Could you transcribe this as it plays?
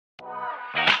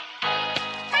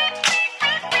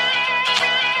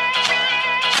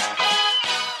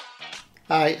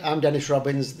Hi, I'm Dennis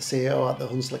Robbins, the CEO at the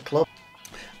Hunslet Club.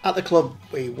 At the club,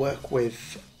 we work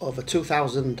with over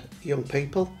 2,000 young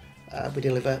people. We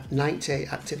deliver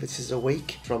 98 activities a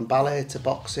week, from ballet to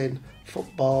boxing,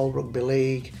 football, rugby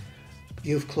league,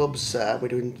 youth clubs. We're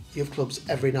doing youth clubs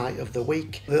every night of the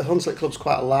week. The Hunslet Club's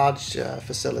quite a large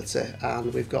facility,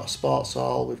 and we've got a sports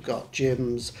hall, we've got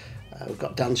gyms, we've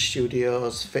got dance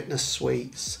studios, fitness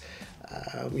suites.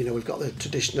 We've got the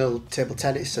traditional table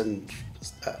tennis and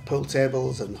pool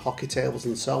tables and hockey tables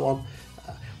and so on.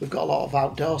 We've got a lot of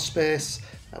outdoor space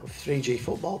with 3G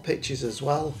football pitches as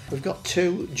well. We've got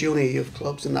 2 junior youth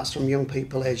clubs, and that's from young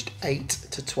people aged 8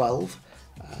 to 12.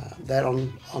 They're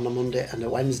on a Monday and a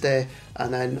Wednesday,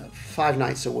 and then 5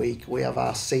 nights a week we have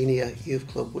our senior youth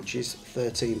club, which is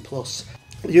 13 plus.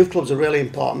 Youth clubs are really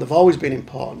important. They've always been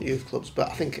important, youth clubs, but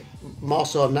I think more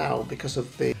so now because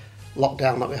of the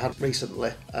lockdown that we had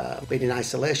recently. Been in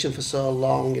isolation for so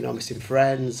long, missing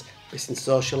friends, missing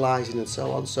socialising and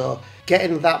so on. So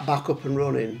getting that back up and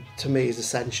running to me is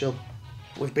essential.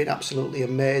 We've been absolutely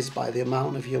amazed by the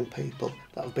amount of young people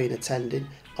that have been attending.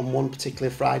 On one particular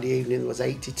Friday evening there was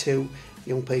 82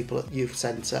 young people at the youth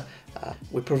centre.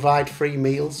 We provide free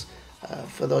meals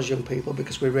for those young people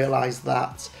because we realise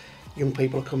that young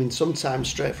people are coming sometimes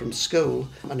straight from school,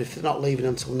 and if they're not leaving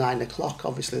until 9 o'clock,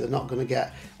 obviously they're not going to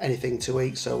get anything to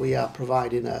eat, so we are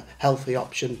providing a healthy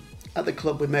option. At the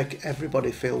club we make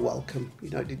everybody feel welcome.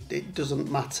 It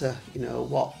doesn't matter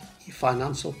what your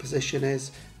financial position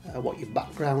is, what your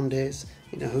background is,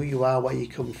 who you are, where you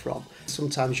come from.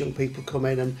 Sometimes young people come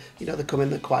in and they come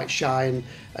in, they're quite shy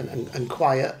and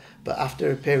quiet, but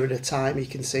after a period of time you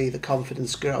can see the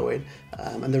confidence growing,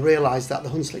 and they realise that the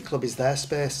Hunslet Club is their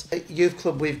space. At Youth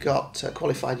Club we've got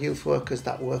qualified youth workers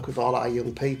that work with all our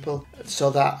young people, so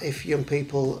that if young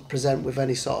people present with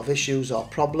any sort of issues or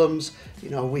problems,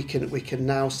 we can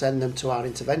now send them to our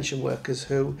intervention workers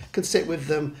who can sit with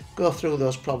them, go through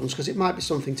those problems, because it might be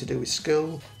something to do with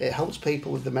school. It helps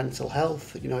people with the mental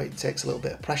health, it takes a little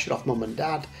bit of pressure off mum and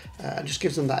dad, and just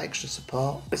gives them that extra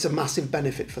support. It's a massive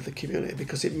benefit for the community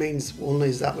because it means, one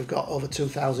is that we've got over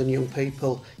 2,000 young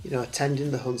people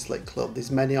attending the Hunslet Club.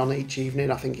 There's many on each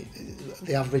evening. I think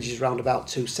the average is around about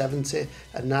 270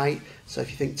 a night. So if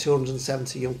you think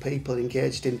 270 young people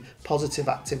engaged in positive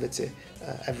activity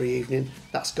every evening,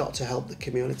 that's got to help the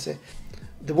community.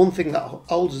 The one thing that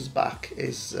holds us back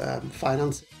is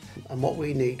finance, and what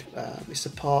we need is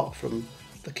support from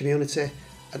the community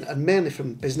and mainly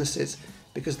from businesses,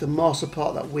 because the more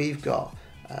support that we've got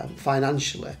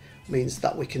financially means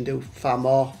that we can do far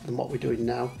more than what we're doing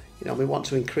now. We want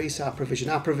to increase our provision.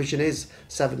 Our provision is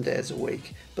 7 days a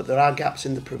week, but there are gaps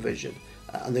in the provision,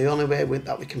 and the only way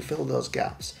that we can fill those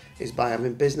gaps is by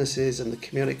having businesses and the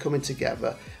community coming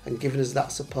together and giving us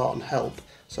that support and help,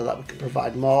 so that we can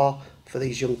provide more for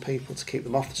these young people to keep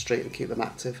them off the street and keep them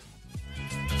active.